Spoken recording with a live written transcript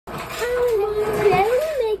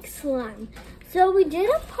one. So we did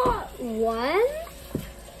a part 1,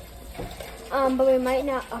 but we might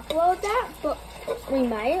not upload that, but we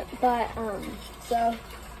might. But so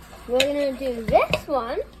we're gonna do this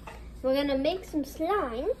one. We're gonna make some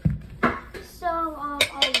slime. So our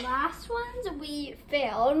last ones we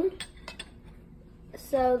failed.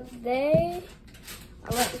 So they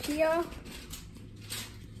are right here.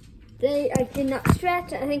 I did not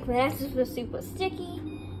stretch. I think Vanessa's was super sticky.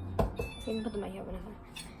 I can put them right here, whatever.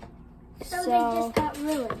 So they just got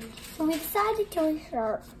ruined. So we decided to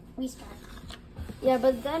restart. Yeah,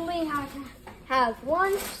 but then we have to have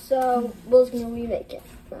one, so we're just gonna remake it.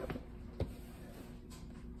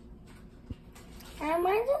 And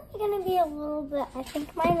mine's only gonna be a little bit. I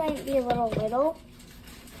think mine might be a little.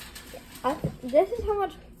 This is how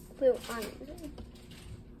much glue I'm using.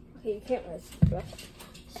 Okay, you can't really see it.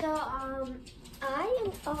 So I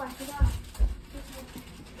forgot.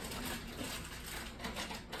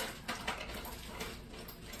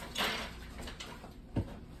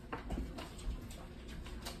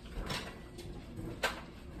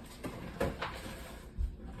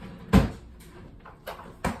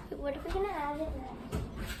 What are we gonna add in there?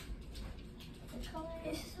 Which color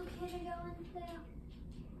is this okay to go in there?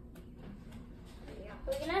 Yeah.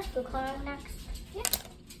 We're gonna add food color next. Yeah.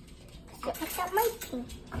 So I got my pink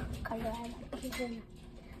color.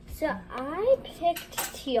 So I picked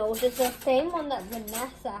teal, which is the same one that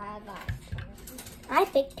Vanessa had last time. I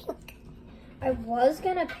picked pink. I was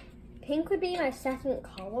gonna, pink would be my second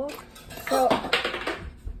color. So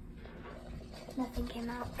Nothing came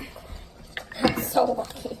out. I'm so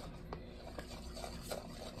lucky.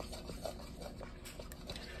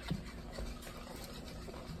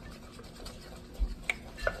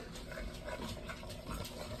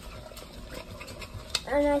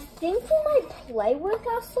 And I think we might play with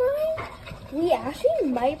our slime. We actually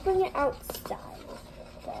might bring it outside.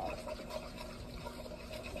 So.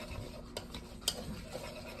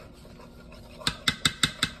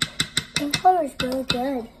 Pink color is really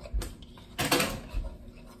good.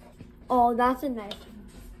 Oh, that's a nice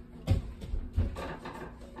one.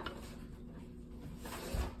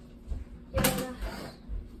 Yeah.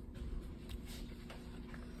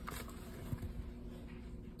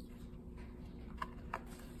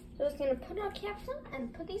 So it's gonna put our caps on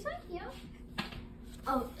and put these on here.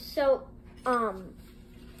 Oh, so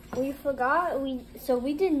we forgot we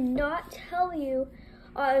did not tell you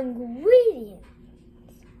our ingredients.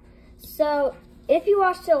 So if you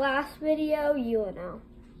watched the last video, you will know.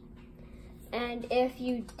 And if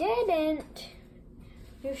you didn't,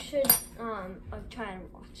 you should try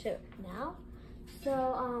and watch it now.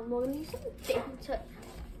 So we're gonna use some baking soda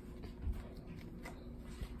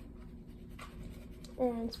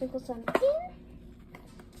and sprinkle some in.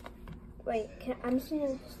 Wait, I'm just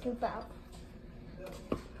gonna scoop out.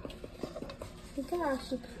 I think I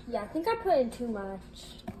think I put in too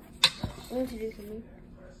much. I need to do something.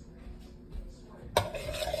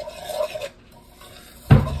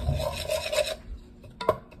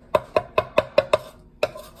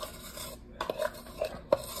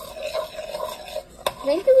 I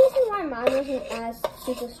think the reason why mine wasn't as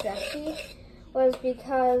super stretchy was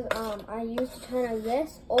because I used a ton of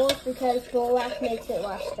this, or it's because borax makes it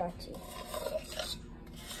less stretchy.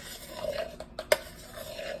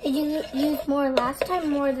 Did you use more last time or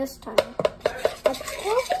more this time? I probably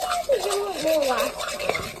used a little more last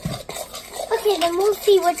time. Okay, then we'll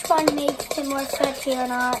see which one makes it more stretchy or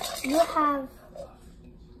not. You have...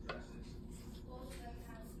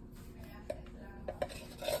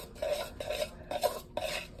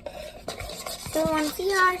 So you want to see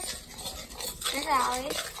ours? There's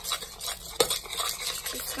ours.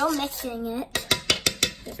 We're still mixing it.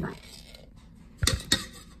 Here's mine.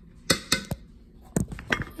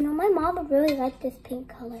 You know, my mom would really like this pink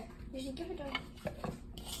color. You should give it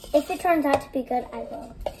a... If it turns out to be good, I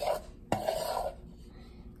will.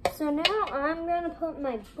 So now I'm going to put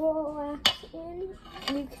my borax in.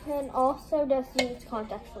 You can also just use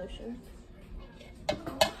contact solution.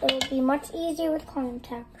 It will be much easier with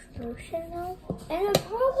contact solution though. And it'll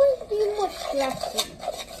probably be more stretchy.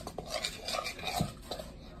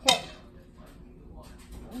 Okay.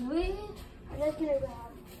 We are just going to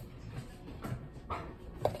grab.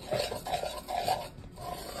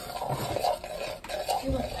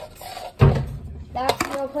 That's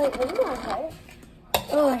no plate. What do you want, right?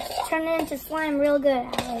 Oh, it's turning into slime real good,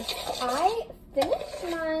 Alex. I finished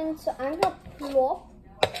mine, so I'm going to plop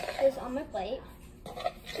this on my plate.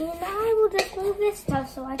 And now I will just move this stuff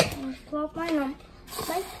so I can plop mine on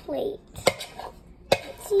my plate.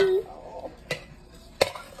 Let's see.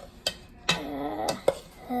 I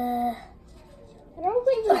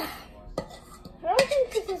don't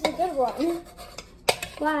think this is a good one.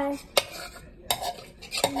 Why?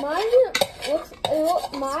 Mine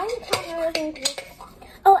kind of looks.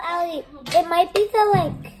 Oh, Allie, it might be the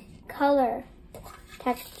like color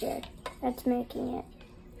texture that's making it.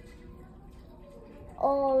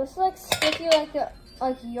 Oh, it's like sticky like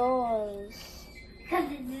yours.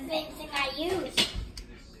 Because it's the same thing I use.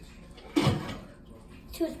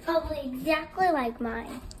 So it's probably exactly like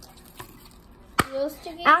mine. Yours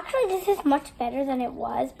sticky? Actually, this is much better than it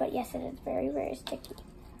was, but yes, it is very, very sticky.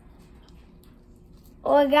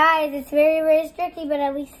 Oh, guys, it's very, very sticky, but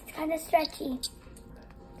at least it's kind of stretchy.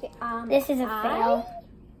 Okay, This is a fail.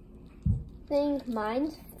 I think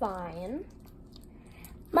mine's fine.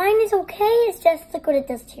 Mine is okay. It's just look what it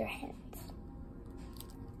does to your hands.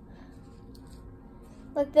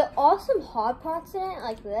 Like there are some hard parts in it,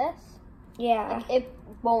 like this. Yeah. Like, it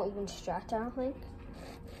won't even stretch, I don't think.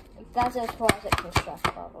 Like, that's as far as it can stretch,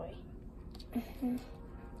 probably. Mm-hmm.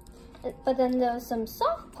 But then there's some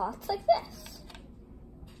soft parts like this.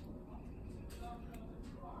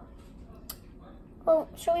 Well,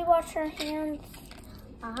 should we wash our hands?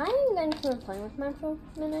 I'm going to play with mine for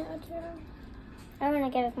a minute or two. I'm going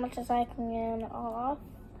to get as much as I can get off.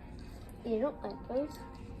 You don't like those?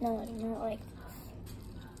 No, I don't like this.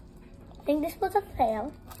 I think this was a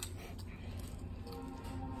fail.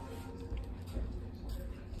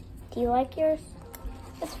 Do you like yours?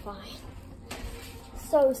 It's fine.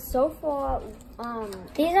 So far,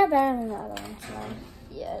 These are better than the other ones, though.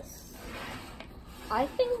 yes. I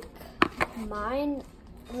think mine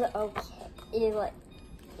is okay.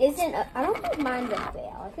 I don't think mine's a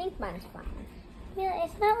fail. I think mine's fine. Yeah,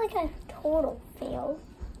 it's not like a total fail,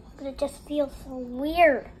 but it just feels so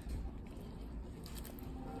weird.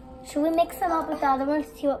 Should we mix them up with the other ones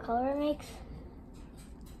to see what color it makes?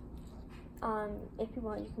 If you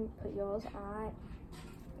want, you can put yours on.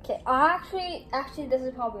 Okay, actually, this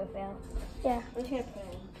is probably a fail. Yeah. I'm just gonna put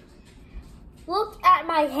it in. Look at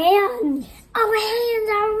my hands. Oh, my hands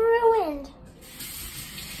are ruined.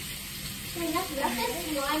 Wait, that's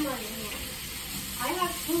slime on your hand. I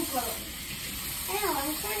have two colors. I know,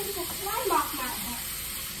 I'm trying to get the slime off my hand.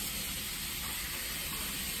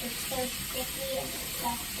 It's so sticky and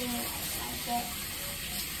disgusting. I like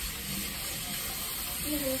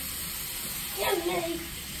it. Yummy.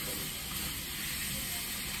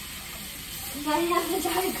 My hands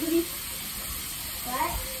are ugly.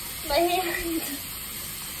 What? My hands.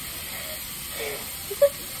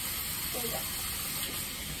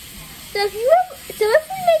 So if we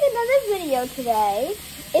make another video today,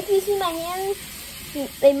 if you see my hands,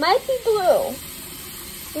 they might be blue.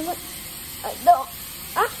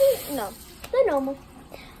 Actually, no, they're normal.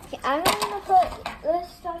 Okay, I'm gonna put this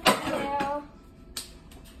stuff in there.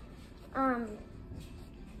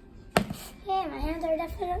 Yeah, my hands are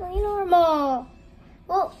definitely normal.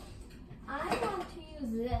 Well, I want to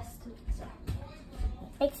use this to mix up.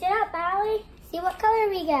 mix it up, Allie. See what color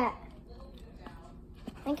we get.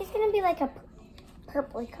 I think it's gonna be like a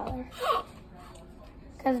purpley color.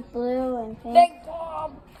 Cause blue and pink. Big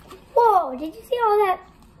Bob. Whoa! Did you see all that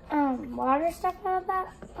water stuff on the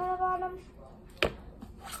bottom?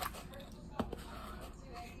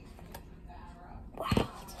 Wow,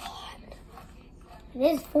 it's hot. It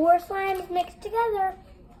is 4 slimes mixed together.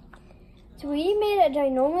 So we made a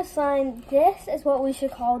ginormous slime. This is what we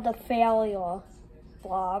should call the failure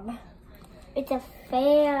blob. It's a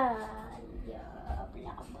failure blob.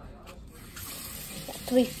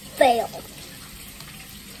 So we failed.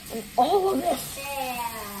 And all of this. Failure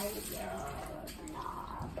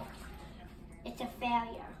blob. It's a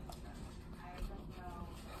failure.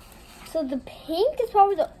 So the pink is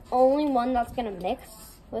probably the only one that's gonna mix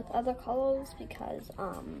with other colors because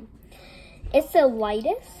it's the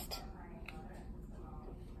lightest.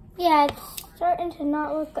 Yeah, it's starting to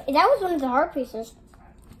not look. That was one of the hard pieces.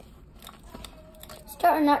 It's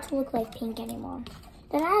starting not to look like pink anymore.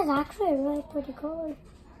 That is actually a really pretty color.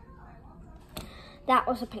 That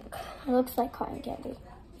was a pink. It looks like cotton candy.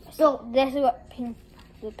 So this is what the pink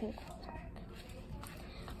looks like.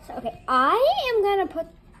 So okay, I am gonna put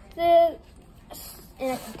this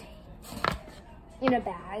in a container, in a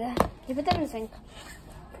bag. You put them in the sink.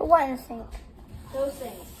 Put what in the sink? Those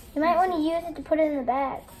things. You might want to use it to put it in the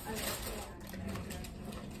bag.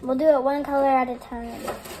 We'll do it one color at a time.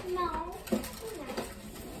 No.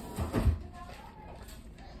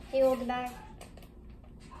 Hey, hold the bag.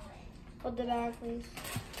 Hold the bag, please.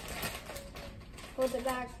 Hold the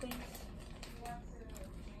bag, please.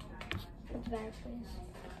 Hold the bag, please.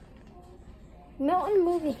 Milton,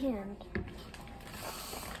 move your hand.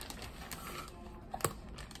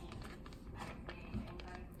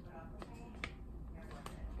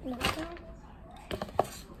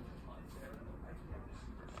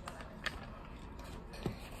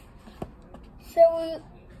 So,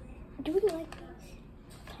 do we like these?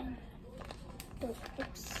 Kind of.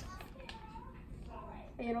 Oops.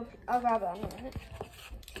 I'll grab it in a minute.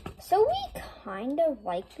 So we kind of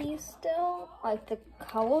like these still. Like the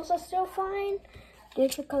colors are still fine. Do you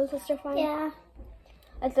think the colors are still fine? Yeah.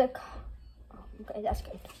 Like the, oh, okay, that's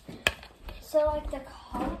good. So like the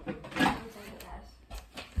color.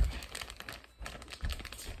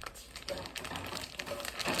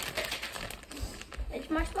 It's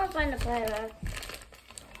much more fun to play with.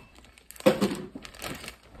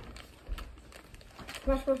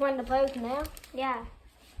 Much more fun to play with now. Yeah.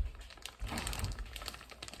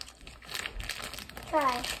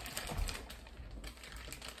 Try.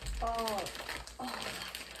 Oh.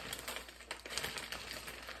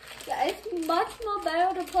 Yeah, it's much more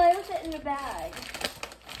better to play with it in the bag.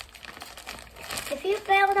 If you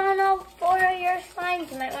failed on all 4 of your slimes,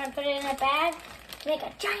 you might want to put it in a bag. Make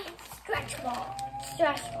a giant stretch ball.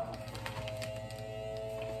 Stretch ball.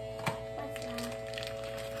 What's that?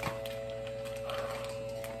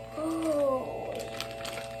 Oh.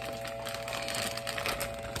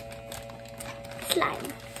 Slime.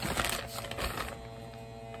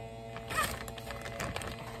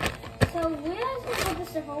 So we're just gonna put this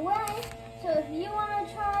stuff away. So if you want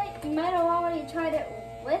to try, you might have already tried it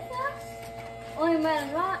with us, or you might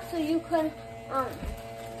have not. So you could,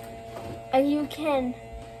 and you can,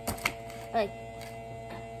 like,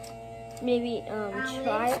 maybe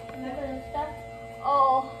try it. Remember this stuff?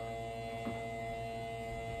 Oh.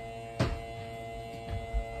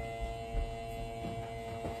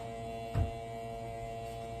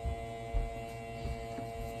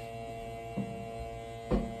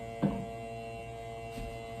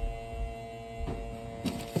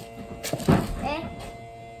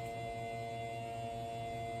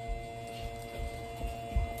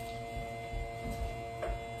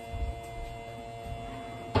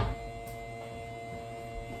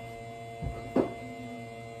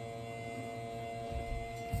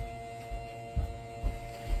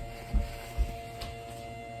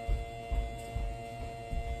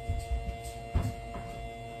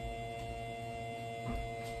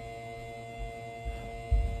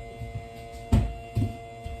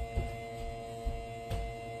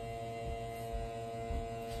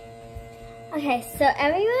 Okay, so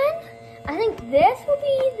everyone, I think this will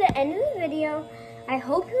be the end of the video. I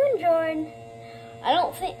hope you enjoyed. I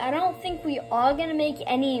don't think we are gonna make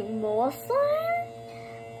any more slime,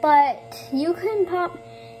 but you can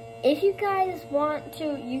if you guys want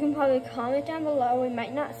to, you can probably comment down below. We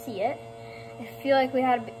might not see it. I feel like we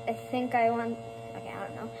had, okay, I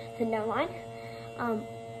don't know, so never mind.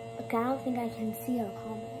 Okay, I don't think I can see our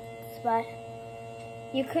comments, but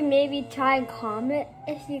you could maybe try and comment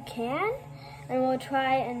if you can, and we'll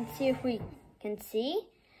try and see if we can see.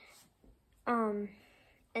 And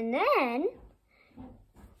then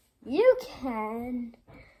you can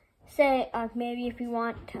say maybe if you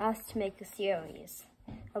want us to make a series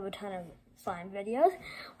of a ton of slime videos,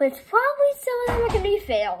 which probably some of them are gonna be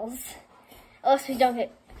fails, unless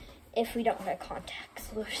if we don't get a contact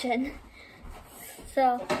solution.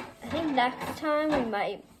 So I think next time we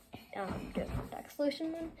might do a contact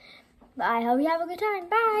solution. But I hope you have a good time.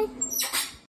 Bye.